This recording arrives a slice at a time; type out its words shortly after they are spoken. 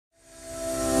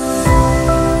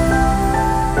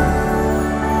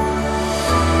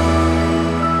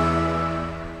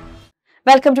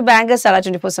Welcome to Bankers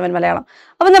Adda247 Malayalam.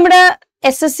 അപ്പോൾ നമ്മുടെ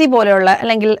SSC പോലെയുള്ള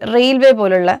അല്ലെങ്കിൽ റെയിൽവേ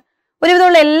പോലുള്ള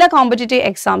ഒരുവിധമുള്ള എല്ലാ കോമ്പറ്റേറ്റീവ്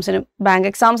എക്സാംസിനും ബാങ്ക്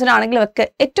എക്സാംസിനാണെങ്കിലും ഒക്കെ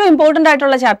ഏറ്റവും ഇമ്പോർട്ടൻ്റ്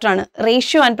ആയിട്ടുള്ള ചാപ്റ്ററാണ്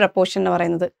റേഷ്യോ ആൻഡ് പ്രപ്പോർഷൻ എന്ന്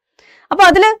പറയുന്നത്. അപ്പോൾ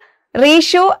അതിൽ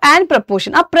റേഷ്യോ ആൻഡ്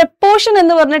പ്രപ്പോർഷൻ, ആ പ്രപ്പോർഷൻ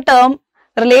എന്ന് പറഞ്ഞ ടേം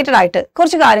റിലേറ്റഡ് ആയിട്ട്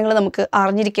കുറച്ച് കാര്യങ്ങൾ നമുക്ക്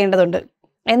അറിഞ്ഞിരിക്കേണ്ടതുണ്ട്.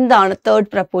 എന്താണ് തേർഡ്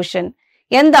പ്രപ്പോർഷൻ,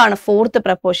 എന്താണ് ഫോർത്ത്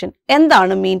പ്രപ്പോർഷൻ,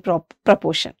 എന്താണ് മീൻ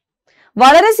പ്രപ്പോർഷൻ.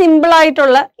 വളരെ സിമ്പിൾ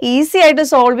ആയിട്ടുള്ള ഈസി ആയിട്ട്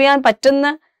സോൾവ് ചെയ്യാൻ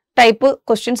പറ്റുന്ന ടൈപ്പ്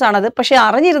ക്വസ്റ്റ്യൻസ് ആണത്. പക്ഷെ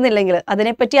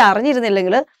അതിനെപ്പറ്റി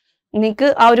അറിഞ്ഞിരുന്നില്ലെങ്കിൽ നിങ്ങൾക്ക്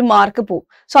ആ ഒരു മാർക്ക് പോവും.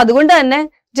 സോ അതുകൊണ്ട് തന്നെ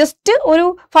ജസ്റ്റ് ഒരു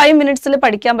 5 minutesൽ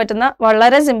പഠിക്കാൻ പറ്റുന്ന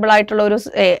വളരെ സിമ്പിൾ ആയിട്ടുള്ള ഒരു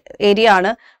ഏരിയ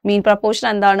ആണ് മീൻ പ്രപ്പോർഷൻ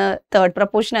എന്താണ്, തേർഡ്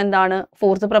പ്രപ്പോർഷൻ എന്താണ്,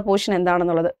 ഫോർത്ത് പ്രപ്പോർഷൻ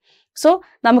എന്താണെന്നുള്ളത്. സോ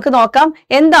നമുക്ക് നോക്കാം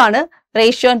എന്താണ്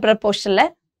റേഷ്യോ ആൻഡ് പ്രപ്പോർഷനിലെ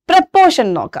പ്രപ്പോർഷൻ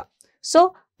നോക്കാം. സോ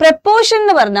പ്രപ്പോർഷൻ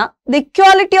എന്ന് പറഞ്ഞാൽ the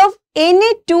equality of any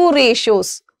two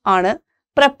ratios ആണ്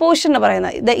പ്രപ്പോർഷൻ എന്ന്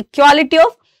പറയുന്നത്. The equality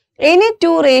of any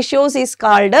two ratios is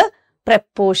called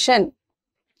proportion.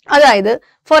 അതായത്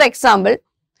ഫോർ എക്സാമ്പിൾ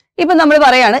ഇപ്പൊ നമ്മൾ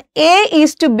പറയാണ്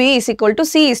A:B =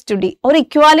 C:D. ഒരു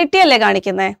ഇക്വാലിറ്റി അല്ലേ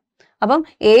കാണിക്കുന്നത്. അപ്പം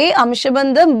A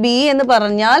അംശബന്ധം B എന്ന്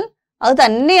പറഞ്ഞാൽ അത്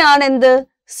തന്നെയാണ് എന്ത്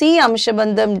C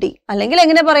D. അല്ലെങ്കിൽ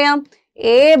എങ്ങനെ പറയാം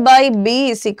A/B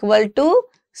 =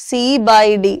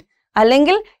 C/D.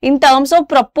 അല്ലെങ്കിൽ ഇൻ ടേംസ് ഓഫ്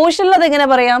പ്രപ്പോർഷനിൽ അത് എങ്ങനെ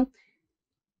പറയാം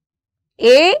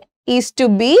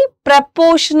A:B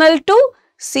proportional to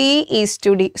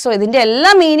C:D. So ഇതിന്റെ എല്ലാ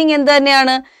മീനിങ് എന്ത്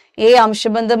തന്നെയാണ് A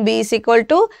അംശബന്ധം B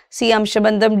 = C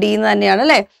അംശബന്ധം D എന്ന് തന്നെയാണ്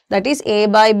അല്ലെ. That is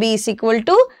A/B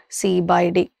 =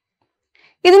 C/D.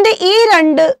 ഇതിന്റെ ഈ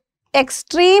രണ്ട്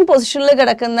എക്സ്ട്രീം പൊസിഷനിൽ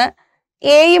കിടക്കുന്ന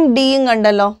എയും ഡിയും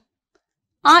കണ്ടല്ലോ.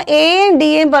 ആ എയും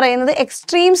ഡിയും പറയുന്നത്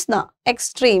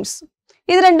എക്സ്ട്രീംസ്.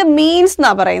 ഇത് രണ്ട് മീൻസ്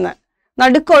എന്നാ പറയുന്നത്.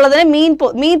 നടുക്കുള്ളതിനെ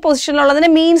മീൻ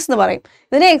പൊസിഷനിലുള്ളതിനെ മീൻസ് എന്ന് പറയും,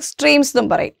 ഇതിനെ എക്സ്ട്രീംസ് എന്നും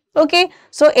പറയും. ഓക്കെ,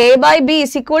 സോ A/B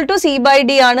 =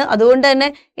 C/D ആണ്. അതുകൊണ്ട് തന്നെ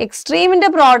എക്സ്ട്രീമിന്റെ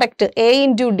പ്രോഡക്റ്റ്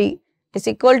A/D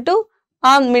 =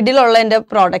 ആ മിഡിലുള്ള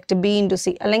പ്രോഡക്റ്റ് B × C.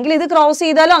 അല്ലെങ്കിൽ ഇത് ക്രോസ്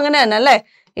ചെയ്താലും അങ്ങനെ തന്നെ അല്ലെ,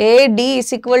 AD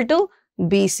 =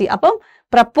 BC. അപ്പം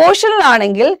പ്രപ്പോർഷണൽ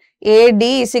ആണെങ്കിൽ AD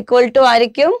 =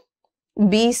 ആയിരിക്കും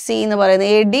BC എന്ന്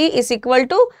പറയുന്നത്. AD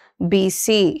 = BC.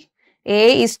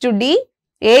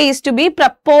 A:B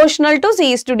proportional to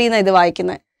C:D എന്ന് ഇത്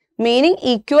വായിക്കുന്നത്. മീനിങ്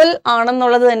ഈക്വൽ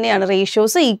ആണെന്നുള്ളത് തന്നെയാണ്,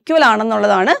 റേഷ്യോസ് ഈക്വൽ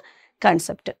ആണെന്നുള്ളതാണ്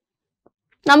കൺസെപ്റ്റ്.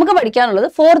 നമുക്ക് പഠിക്കാനുള്ളത്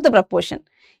ഫോർത്ത് പ്രപ്പോർഷൻ.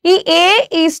 ഈ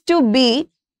A:B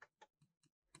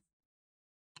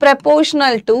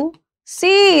proportional to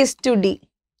C:D.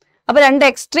 അപ്പൊ രണ്ട്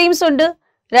എക്സ്ട്രീംസ് ഉണ്ട്,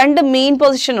 രണ്ട് മീൻ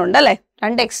പൊസിഷൻ ഉണ്ട് അല്ലെ.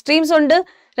 രണ്ട് എക്സ്ട്രീംസ് ഉണ്ട്,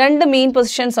 രണ്ട് മീൻ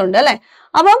പൊസിഷൻസ് ഉണ്ട് അല്ലെ.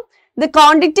 അപ്പം the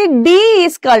quantity D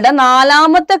is called,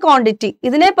 നാലാമത്തെ ക്വാണ്ടിറ്റി,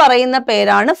 ഇതിനെ പറയുന്ന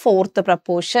പേരാണ് ഫോർത്ത്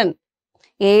പ്രപ്പോർഷൻ.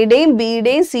 എയുടെയും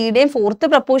ബിയുടെയും സിയുടെയും ഫോർത്ത്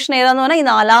പ്രപ്പോർഷൻ ഏതാന്ന് പറഞ്ഞാൽ ഈ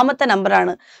നാലാമത്തെ നമ്പർ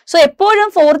ആണ്. സോ എപ്പോഴും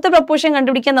ഫോർത്ത് പ്രപ്പോർഷൻ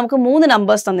കണ്ടുപിടിക്കാൻ നമുക്ക് 3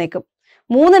 നമ്പേഴ്സ് തന്നേക്കും.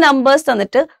 3 നമ്പേഴ്സ്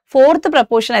തന്നിട്ട് ഫോർത്ത്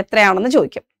പ്രപ്പോർഷൻ എത്രയാണെന്ന്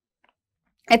ചോദിക്കും.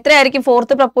 എത്രയായിരിക്കും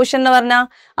ഫോർത്ത് പ്രപ്പോർഷൻ എന്ന് പറഞ്ഞാൽ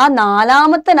ആ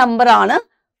നാലാമത്തെ നമ്പർ ആണ്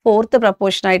ഫോർത്ത്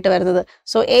പ്രപ്പോർഷൻ ആയിട്ട് വരുന്നത്.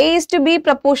 So A:B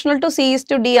proportional to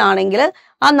C:D ആണെങ്കിൽ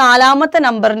ആ നാലാമത്തെ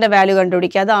നമ്പറിന്റെ വാല്യൂ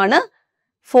കണ്ടുപിടിക്കുക. അതാണ്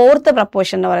ഫോർത്ത്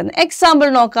പ്രപ്പോർഷൻ എന്ന് പറയുന്നത്. എക്സാമ്പിൾ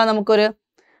നോക്കാം നമുക്കൊരു.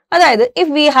 അതായത്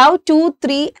if we have 2,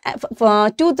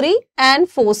 3 and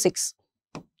 4, 6,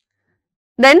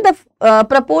 then the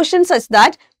proportion such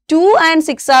that 2 and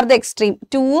 6 are the extreme.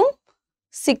 2ഉം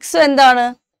 6ഉം എന്താണ്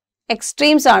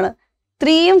എക്സ്ട്രീംസ് ആണ്.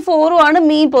 3ഉം 4ഉം ആണ്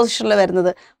മീൻ പൊസിഷനിൽ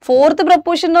വരുന്നത്. ഫോർത്ത്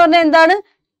പ്രപ്പോർഷൻ എന്ന് പറഞ്ഞാൽ എന്താണ്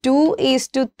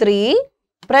 2:3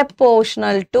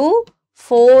 proportional to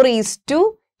 4:2.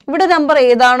 ഇവിടെ നമ്പർ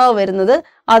ഏതാണോ വരുന്നത്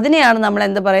അതിനെയാണ് നമ്മൾ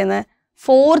എന്ത് പറയുന്നത്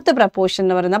ഫോർത്ത് പ്രപ്പോർഷൻ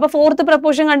എന്ന് പറയുന്നത്. അപ്പൊ ഫോർത്ത്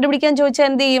പ്രപ്പോർഷൻ കണ്ടുപിടിക്കാൻ ചോദിച്ചാൽ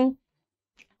എന്ത് ചെയ്യും,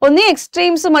 ഒന്നീ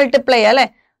എക്സ്ട്രീംസ് മൾട്ടിപ്ലൈ അല്ലെ.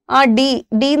 ആ ഡി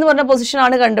എന്ന് പറഞ്ഞ പൊസിഷൻ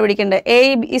ആണ് കണ്ടുപിടിക്കേണ്ടത്.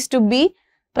 A:B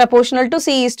proportional to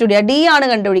C:D. D ആണ്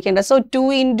കണ്ടുപിടിക്കേണ്ടത്. So 2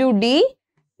 × D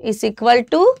 =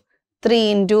 3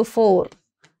 × 4.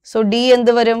 സോ ഡി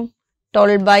എന്ത് വരും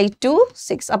 12/2,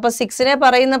 6. അപ്പൊ 6നെ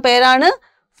പറയുന്ന പേരാണ്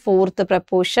ഫോർത്ത്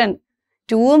പ്രപ്പോർഷൻ.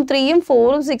 2ഉം 3ഉം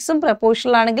 4ഉം 6ഉം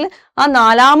പ്രപ്പോർഷണൽ ആണെങ്കിൽ ആ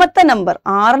നാലാമത്തെ നമ്പർ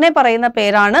 6നെ പറയുന്ന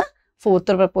പേരാണ്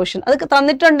ഫോർത്ത് പ്രപ്പോർഷൻ. അത്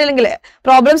തന്നിട്ടുണ്ടെങ്കിൽ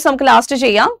പ്രോബ്ലംസ് നമുക്ക് ലാസ്റ്റ്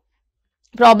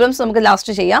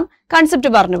ചെയ്യാം. കൺസെപ്റ്റ്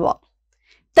പറഞ്ഞു പോവാം.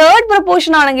 തേർഡ്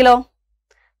പ്രപ്പോർഷൻ ആണെങ്കിലോ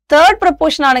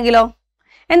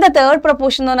എന്താ തേർഡ്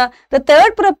പ്രപ്പോർഷൻ എന്ന് പറഞ്ഞാൽ the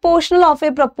third proportional of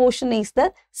A proportion is the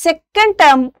second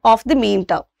term of the mean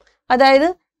term. അതായത്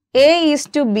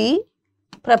A:B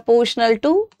proportional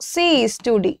to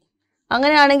C:D.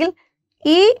 അങ്ങനെയാണെങ്കിൽ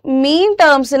ഈ മീൻ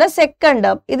ടേംസിലെ സെക്കൻഡ്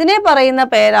ടേം ഇതിനെ പറയുന്ന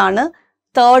പേരാണ്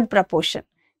തേർഡ് പ്രപ്പോർഷൻ.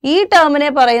 ഈ ടേമിനെ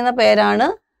പറയുന്ന പേരാണ്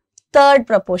തേർഡ്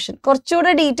പ്രപ്പോർഷൻ.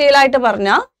 കുറച്ചുകൂടെ ഡീറ്റെയിൽ ആയിട്ട്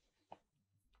പറഞ്ഞാൽ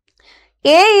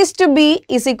A:B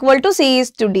 =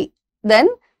 C:D. Then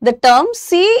the term C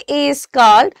is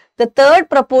called the third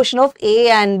proportion of A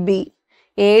and B.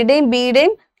 എയുടെയും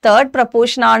ബിയുടെയും തേർഡ്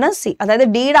പ്രപ്പോർഷൻ ആണ് സി. അതായത്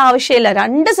ഡിയുടെ ആവശ്യമില്ല,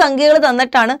 രണ്ട് സംഖ്യകൾ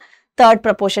തന്നിട്ടാണ് തേർഡ്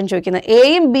പ്രപ്പോർഷൻ ചോദിക്കുന്നത്.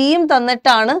 എയും ബിയും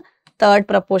തന്നിട്ടാണ് തേർഡ്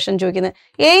പ്രപ്പോർഷൻ ചോദിക്കുന്നത്.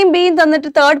 എയും ബിയും തന്നിട്ട്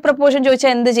തേർഡ് പ്രപ്പോർഷൻ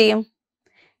ചോദിച്ചാൽ എന്ത് ചെയ്യും?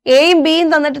 എയും ബിയും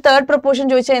തന്നിട്ട് തേർഡ് പ്രപ്പോർഷൻ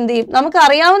ചോദിച്ചാൽ എന്ത് ചെയ്യും? നമുക്ക്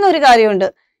അറിയാവുന്ന ഒരു കാര്യമുണ്ട്,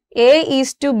 A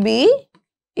is to B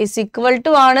is equal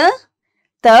to ആണ്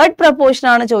തേർഡ് പ്രപ്പോർഷൻ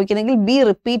ആണ് ചോദിക്കുന്നതെങ്കിൽ ബി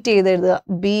റിപ്പീറ്റ് ചെയ്ത് എഴുതുക,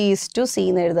 ബി ഈസ് ടു സി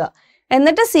എന്ന് എഴുതുക.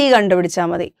 എന്നിട്ട് സി കണ്ടുപിടിച്ചാൽ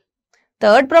മതി.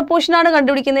 തേർഡ് പ്രപ്പോർഷൻ ആണ്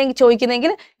കണ്ടുപിടിക്കുന്നതെങ്കിൽ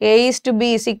ചോദിക്കുന്നതെങ്കിൽ A is to B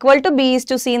is equal to B is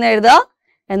to C എന്ന് എഴുതുക.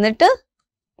 എന്നിട്ട്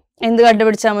എന്ത്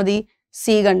കണ്ടുപിടിച്ചാൽ മതി?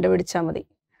 സി കണ്ടുപിടിച്ചാൽ മതി.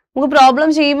 നമുക്ക് പ്രോബ്ലം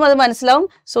ചെയ്യുമ്പോൾ അത് മനസ്സിലാവും.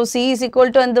 So C is equal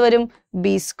to എന്ത് വരും?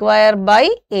 ബി സ്ക്വയർ ബൈ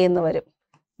എ എന്ന് വരും.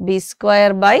 ബി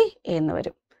സ്ക്വയർ ബൈ എ എന്ന്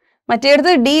വരും.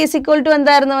 മറ്റേടത്ത് ഡി ഈസ് ഈക്വൽ ടു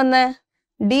എന്തായിരുന്നു വന്ന്?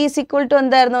 ഡി ഈസ് ഈക്വൽ ടു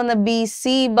എന്തായിരുന്നു വന്ന്? ബി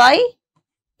സി ബൈ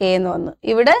എ എന്ന് വന്നു.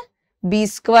 ഇവിടെ ബി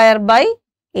സ്ക്വയർ ബൈ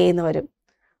എ എന്ന് വരും.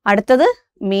 അടുത്തത്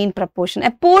മീൻ പ്രപ്പോർഷൻ.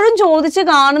 എപ്പോഴും ചോദിച്ച്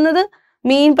കാണുന്നത്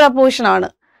മീൻ പ്രപ്പോർഷൻ ആണ്.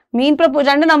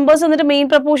 രണ്ട് നമ്പേഴ്സ് എന്നിട്ട് മീൻ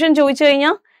പ്രപ്പോർഷൻ ചോദിച്ചു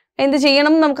കഴിഞ്ഞാൽ എന്ത്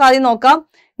ചെയ്യണം എന്ന് നമുക്ക് ആദ്യം നോക്കാം.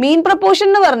 മീൻ പ്രപ്പോർഷൻ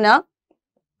എന്ന് പറഞ്ഞാൽ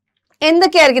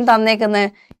എന്തൊക്കെയായിരിക്കും തന്നേക്കുന്നത്?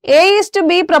 A is to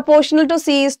B proportional to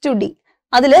C is to D.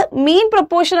 അതിൽ മീൻ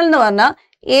പ്രപ്പോർഷണൽ എന്ന് പറഞ്ഞാൽ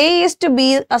A is to B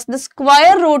as the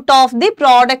square root of the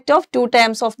product of two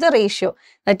terms of the ratio.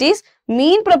 That is,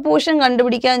 mean proportion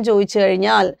കണ്ടുപിടിക്കാൻ ചോദിച്ചു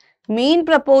കഴിഞ്ഞാൽ മീൻ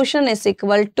proportion is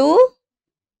equal to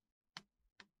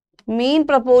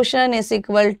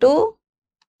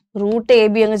root A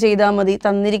B അങ്ങ് ചെയ്താൽ മതി.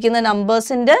 തന്നിരിക്കുന്ന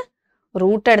നമ്പേഴ്സിന്റെ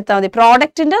റൂട്ട് എടുത്താൽ മതി,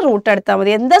 പ്രോഡക്റ്റിന്റെ റൂട്ട് എടുത്താൽ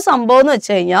മതി. എന്താ സംഭവം എന്ന്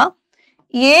വെച്ച് കഴിഞ്ഞാൽ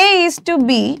A is to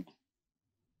B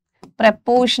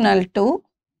proportional to,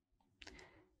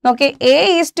 നോക്കെ, A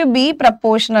is to B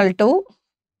proportional to,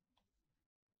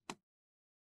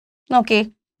 നോക്കെ,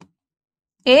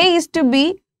 A is to B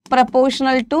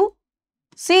proportional to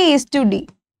C is to D.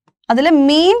 അതിൽ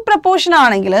മീൻ പ്രപ്പോർഷൻ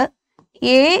ആണെങ്കിൽ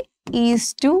എ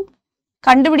ഈസ് ടു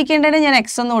കണ്ടുപിടിക്കേണ്ടതിന് ഞാൻ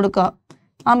എക്സ് എന്ന് കൊടുക്കുക.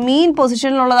 ആ മീൻ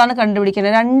പൊസിഷനിലുള്ളതാണ്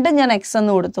കണ്ടുപിടിക്കേണ്ടത്. രണ്ടും ഞാൻ എക്സ്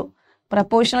എന്ന് കൊടുത്തു.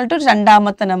 പ്രപ്പോർഷണൽ ടു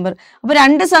രണ്ടാമത്തെ നമ്പർ. അപ്പൊ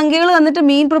രണ്ട് സംഖ്യകൾ തന്നിട്ട്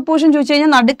മീൻ പ്രപ്പോർഷൻ ചോദിച്ചു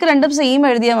കഴിഞ്ഞാൽ നടുക്ക് രണ്ടും സെയിം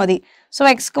എഴുതിയാൽ മതി. So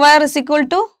X square is equal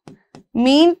to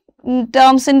mean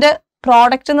ടേംസിന്റെ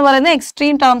product എന്ന് പറയുന്നത്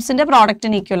എക്സ്ട്രീം ടേംസിന്റെ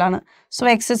പ്രോഡക്റ്റിന് ഈക്വൽ ആണ്. So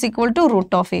X is equal to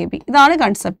root of A B. ഇതാണ്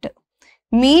കൺസെപ്റ്റ്.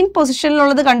 മീൻ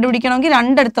പൊസിഷനിലുള്ളത് കണ്ടുപിടിക്കണമെങ്കിൽ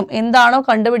രണ്ടിടത്തും എന്താണോ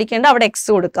കണ്ടുപിടിക്കേണ്ടത് അവിടെ എക്സ്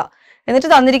കൊടുക്കുക. എന്നിട്ട്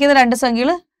തന്നിരിക്കുന്ന രണ്ട്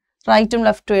സംഖ്യകൾ റൈറ്റും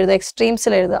ലെഫ്റ്റും എഴുതുക,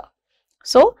 എക്സ്ട്രീംസിൽ എഴുതുക.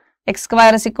 So X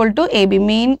square is equal to A B.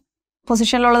 Mean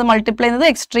പൊസിഷനിലുള്ളത് multiply ചെയ്യുന്നത്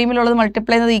എക്സ്ട്രീമിലുള്ളത്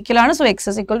മൾട്ടിപ്ലൈ ചെയ്യുന്നത് ഈക്വൽ ആണ്. So X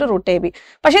is equal to root A B.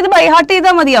 പക്ഷെ ഇത് ബൈ ഹാർട്ട്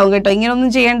ചെയ്താൽ മതിയാവും കേട്ടോ.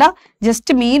 ഇങ്ങനെയൊന്നും ചെയ്യേണ്ട.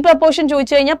 ജസ്റ്റ് മീൻ പ്രപ്പോർഷൻ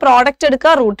ചോദിച്ചു കഴിഞ്ഞാൽ പ്രോഡക്റ്റ്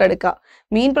എടുക്കുക, റൂട്ട് എടുക്കുക.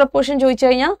 മീൻ പ്രപ്പോർഷൻ ചോദിച്ചു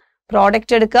കഴിഞ്ഞാൽ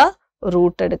പ്രോഡക്റ്റ് എടുക്കുക,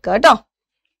 റൂട്ട് എടുക്കുക കേട്ടോ.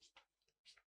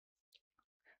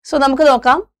 സോ നമുക്ക്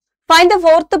നോക്കാം. Find the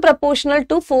fourth proportional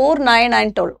to 4, 9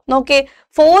 and 12. നോക്കേ,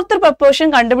 ഫോർത്ത് പ്രപ്പോർഷൻ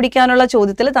കണ്ടുപിടിക്കാനുള്ള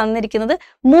ചോദ്യത്തിൽ തന്നിരിക്കുന്നത്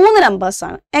 3 നമ്പേഴ്സ്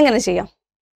ആണ്. എങ്ങനെ ചെയ്യാം?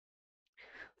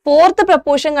 ഫോർത്ത്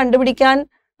പ്രപ്പോർഷൻ കണ്ടുപിടിക്കാൻ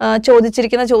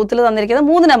ചോദിച്ചിരിക്കുന്ന ചോദ്യത്തിൽ തന്നിരിക്കുന്ന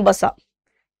 3 നമ്പേഴ്സാണ്.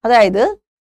 അതായത്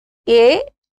A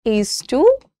is to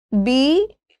B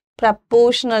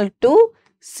proportional to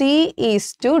C is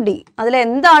to D. അതിൽ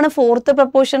എന്താണ് ഫോർത്ത്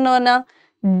പ്രപ്പോർഷൻ എന്ന് പറഞ്ഞാൽ?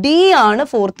 ഡി ആണ്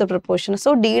ഫോർത്ത് പ്രപ്പോർഷൻ. സോ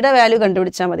ഡിയുടെ വാല്യൂ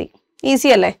കണ്ടുപിടിച്ചാൽ മതി. ഈസി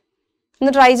അല്ലേ?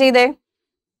 ഒന്ന് ട്രൈ ചെയ്തേ.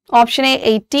 Option A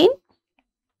 18,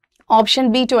 option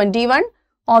B 21,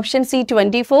 option C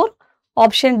 24,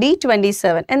 option D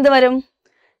 27. എന്ത് വരും?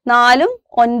 4ഉം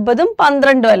 9ഉം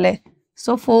 12ഉം അല്ലേ?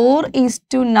 So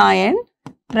 4:9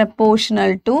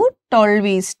 proportional to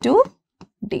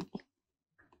 12:d.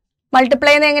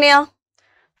 Multiply ചെയ്യുന്നത് എങ്ങനെയാ?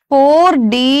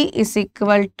 4d is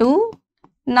equal to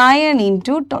 9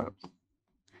 into 12.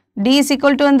 d is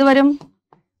equal to എന്ത് വരും?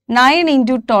 9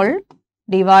 into 12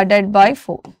 divided by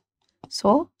 4. So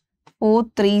 4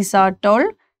 3s are 12.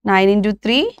 9 into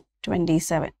 3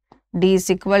 27. d is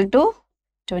equal to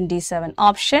 27.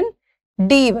 Option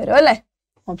D വരും അല്ലേ?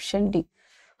 Option D.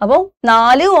 അപ്പോൾ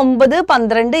 4, 9,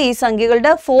 12 ഈ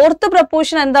സംഖ്യകളുടെ ഫോർത്ത്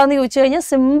പ്രപ്പോർഷൻ എന്താണെന്ന് ചോദിച്ചു കഴിഞ്ഞാൽ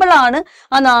സിമ്പിൾ ആണ്.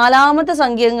 ആ നാലാമത്തെ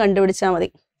സംഖ്യ കണ്ടുപിടിച്ചാൽ മതി.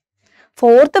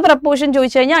 ഫോർത്ത് പ്രപ്പോർഷൻ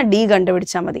ചോദിച്ചു കഴിഞ്ഞാൽ ഡി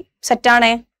കണ്ടുപിടിച്ചാൽ മതി.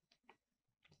 സെറ്റാണേ?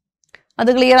 അത്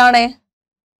ക്ലിയർ ആണേ?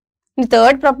 ഇനി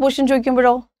തേർഡ് പ്രപ്പോർഷൻ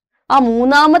ചോദിക്കുമ്പോഴോ ആ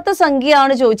മൂന്നാമത്തെ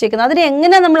സംഖ്യയാണ് ചോദിച്ചേക്കുന്നത്. അതിന്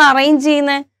എങ്ങനെ നമ്മൾ അറേഞ്ച്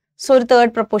ചെയ്യുന്നത്? സോ ഒരു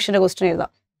തേർഡ് പ്രപ്പോർഷന്റെ ക്വസ്റ്റ്യൻ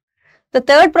എഴുതാം. The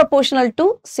third proportional to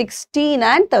 16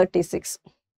 and 36.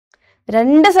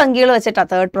 രണ്ട് സംഖ്യകൾ വെച്ചിട്ടാണ്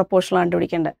തേർഡ് പ്രപ്പോർഷണൽ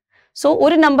കണ്ടുപിടിക്കേണ്ടത്. സോ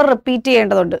ഒരു നമ്പർ റിപ്പീറ്റ്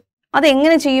ചെയ്യേണ്ടതുണ്ട്. അത്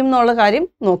എങ്ങനെ ചെയ്യും എന്നുള്ള കാര്യം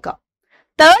നോക്കാം.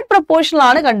 തേർഡ് പ്രപ്പോർഷണൽ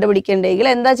ആണ് കണ്ടുപിടിക്കേണ്ടതെങ്കിൽ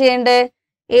എന്താ ചെയ്യേണ്ടത്?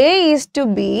 A is to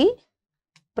B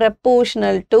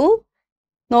proportional to,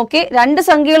 നോക്കി രണ്ട്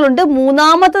സംഖ്യകളുണ്ട്,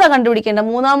 മൂന്നാമത്തതാ കണ്ടുപിടിക്കേണ്ടത്.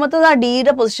 മൂന്നാമത്തത് ആ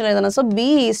ഡിയുടെ പൊസിഷൻ എഴുതണം. So B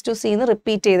is to C എന്ന്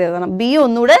റിപ്പീറ്റ് ചെയ്ത് എഴുതണം. ബി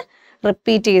ഒന്നുകൂടെ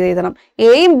റിപ്പീറ്റ് ചെയ്ത് എഴുതണം.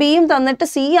 എയും ബിയും തന്നിട്ട്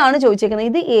സി ആണ് ചോദിച്ചേക്കുന്നത്.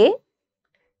 ഇത് എ,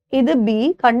 ഇത് ബി,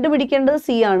 കണ്ടുപിടിക്കേണ്ടത്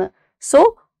സി ആണ്. സോ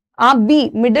ആ ബി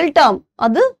മിഡിൽ ടേം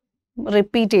അത്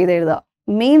റിപ്പീറ്റ് ചെയ്ത് എഴുതുക.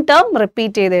 മീൻ ടേം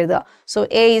റിപ്പീറ്റ് ചെയ്ത് എഴുതുക. So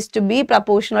A is to B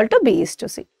proportional to B is to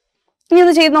C. ഇനി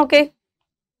ഒന്ന് ചെയ്ത് നോക്കേ.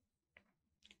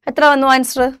 എത്ര വന്നു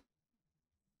answer?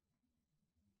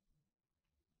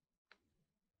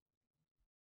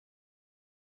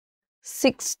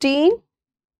 16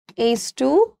 is to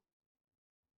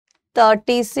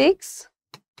 36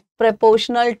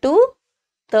 proportional to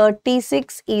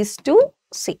 36 is to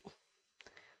C.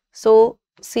 So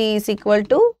C is equal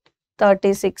to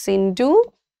 36 into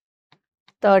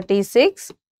 36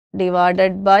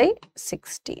 divided by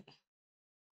 16.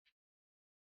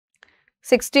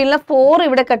 16 4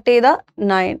 ഇവിടെ കട്ട് ചെയ്ത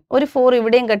 9. ഒരു 4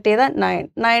 ഇവിടെയും കട്ട് ചെയ്ത 9.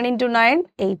 9 into 9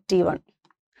 81.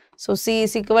 So C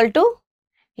is equal to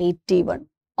 81.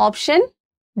 Option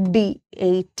D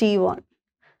 81.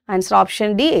 Answer option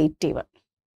D 81.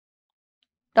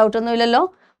 Doubt ഒന്നുമില്ലല്ലോ.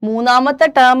 മൂന്നാമത്തെ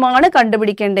ടേം ആണ്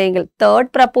കണ്ടുപിടിക്കേണ്ടതെങ്കിൽ,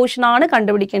 third proportion ആണ്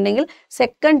കണ്ടുപിടിക്കേണ്ടതെങ്കിൽ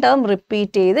second term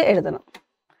repeat ചെയ്ത് എഴുതണം.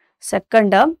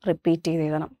 സെക്കൻഡ് ടേം റിപ്പീറ്റ് ചെയ്ത്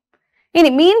എഴുതണം. ഇനി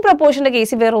മീൻ പ്രപ്പോർഷന്റെ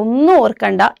കേസിൽ വേറെ ഒന്നും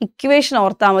ഓർക്കണ്ട, ഇക്വേഷൻ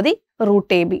ഓർത്താൽ മതി.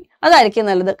 റൂട്ട് AB അതായിരിക്കും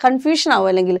നല്ലത്. കൺഫ്യൂഷൻ ആവും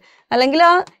അല്ലെങ്കിൽ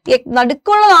ആ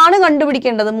നടുക്കുള്ളതാണ്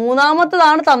കണ്ടുപിടിക്കേണ്ടത്,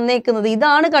 മൂന്നാമത്തതാണ് തന്നേക്കുന്നത്,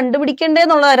 ഇതാണ്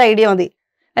കണ്ടുപിടിക്കേണ്ടതെന്നുള്ള ഒരു ഐഡിയ മതി.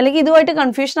 അല്ലെങ്കിൽ ഇതുമായിട്ട്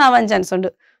കൺഫ്യൂഷൻ ആവാൻ ചാൻസ് ഉണ്ട്.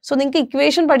 സോ നിങ്ങൾക്ക്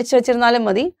ഇക്വേഷൻ പഠിച്ചു വെച്ചിരുന്നാലും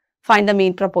മതി. ഫൈൻഡ് ദ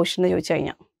മീൻ പ്രപ്പോർഷൻ എന്ന് ചോദിച്ചു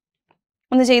കഴിഞ്ഞാൽ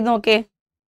ഒന്ന് ചെയ്ത് നോക്കേ.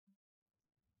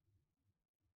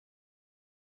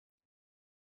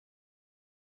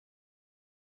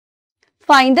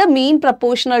 Find the mean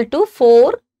proportional to 4,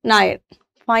 9.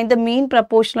 Find the mean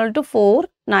proportional to 4,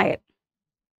 9.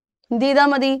 എന്ത് ചെയ്താൽ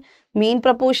മതി? മീൻ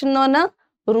പ്രപ്പോർഷൻ എന്ന് പറഞ്ഞാൽ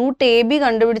റൂട്ട് AB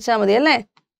കണ്ടുപിടിച്ചാൽ മതി അല്ലേ?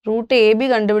 റൂട്ട് AB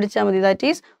കണ്ടുപിടിച്ചാൽ മതി. That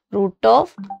is root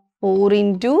of 4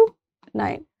 into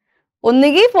 9.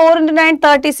 ഒന്നുകിൽ 4 into 9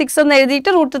 36 എന്ന് എഴുതിയിട്ട്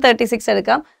റൂട്ട് 36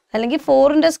 എടുക്കാം, അല്ലെങ്കിൽ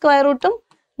 4ന്റെ സ്ക്വയർ റൂട്ടും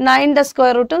 9ന്റെ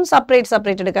സ്ക്വയർ റൂട്ടും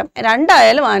സെപ്പറേറ്റ് എടുക്കാം.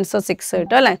 രണ്ടായാലും ആൻസർ 6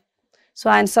 കിട്ടും അല്ലേ? സോ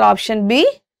ആൻസർ ഓപ്ഷൻ B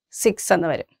 6 എന്ന്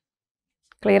വരും.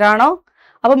 ക്ലിയർ ആണോ?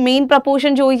 അപ്പൊ മീൻ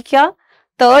പ്രപ്പോർഷൻ ചോദിക്കാം,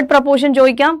 തേർഡ് പ്രപ്പോർഷൻ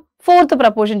ചോദിക്കാം, ഫോർത്ത്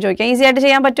പ്രപ്പോർഷൻ ചോദിക്കാം. ഈസി ആയിട്ട്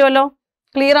ചെയ്യാൻ പറ്റുമല്ലോ.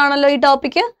 ക്ലിയർ ആണല്ലോ ഈ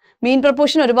ടോപ്പിക്ക്? മീൻ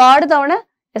പ്രപ്പോർഷൻ ഒരുപാട് തവണ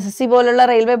SSC പോലുള്ള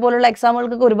റെയിൽവേ പോലുള്ള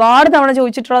എക്സാമുകൾക്കൊക്കെ ഒരുപാട് തവണ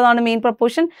ചോദിച്ചിട്ടുള്ളതാണ് മീൻ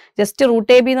പ്രപ്പോർഷൻ. ജസ്റ്റ് റൂട്ട്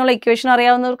AB എന്നുള്ള ഇക്വേഷൻ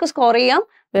അറിയാവുന്നവർക്ക് സ്കോർ ചെയ്യാം.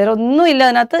 വേറെ ഒന്നും ഇല്ല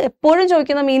അതിനകത്ത്. എപ്പോഴും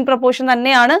ചോദിക്കുന്ന മീൻ പ്രപ്പോർഷൻ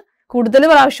തന്നെയാണ് കൂടുതൽ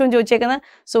പ്രാവശ്യവും ചോദിച്ചേക്കുന്നത്.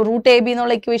 സോ റൂട്ട് AB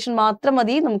എന്നുള്ള ഇക്വേഷൻ മാത്രം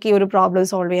മതി നമുക്ക് ഈ ഒരു പ്രോബ്ലം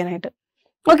സോൾവ് ചെയ്യാനായിട്ട്.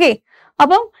 ഓക്കെ,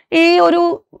 അപ്പം ഈ ഒരു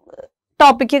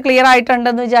ടോപ്പിക്ക് ക്ലിയർ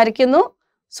ആയിട്ടുണ്ടെന്ന് വിചാരിക്കുന്നു.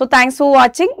 So thanks for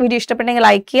watching. Video ഇഷ്ടപ്പെട്ടെങ്കിൽ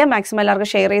ലൈക്ക് ചെയ്യുക, മാക്സിമം എല്ലാവർക്കും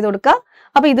ഷെയർ ചെയ്ത് കൊടുക്കുക.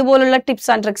 അപ്പോൾ ഇതുപോലുള്ള ടിപ്സ്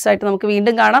ആൻഡ് ട്രിക്സ് ആയിട്ട് നമുക്ക്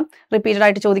വീണ്ടും കാണാം. റിപ്പീറ്റഡ്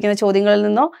ആയിട്ട് ചോദിക്കുന്ന ചോദ്യങ്ങളിൽ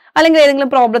നിന്നോ അല്ലെങ്കിൽ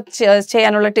ഏതെങ്കിലും പ്രോബ്ലം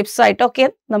ചെയ്യാനുള്ള ടിപ്സ് ആയിട്ടോ ഒക്കെ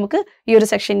നമുക്ക് ഈ ഒരു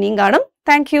സെക്ഷൻ ഇനിയും കാണും.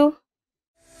 താങ്ക്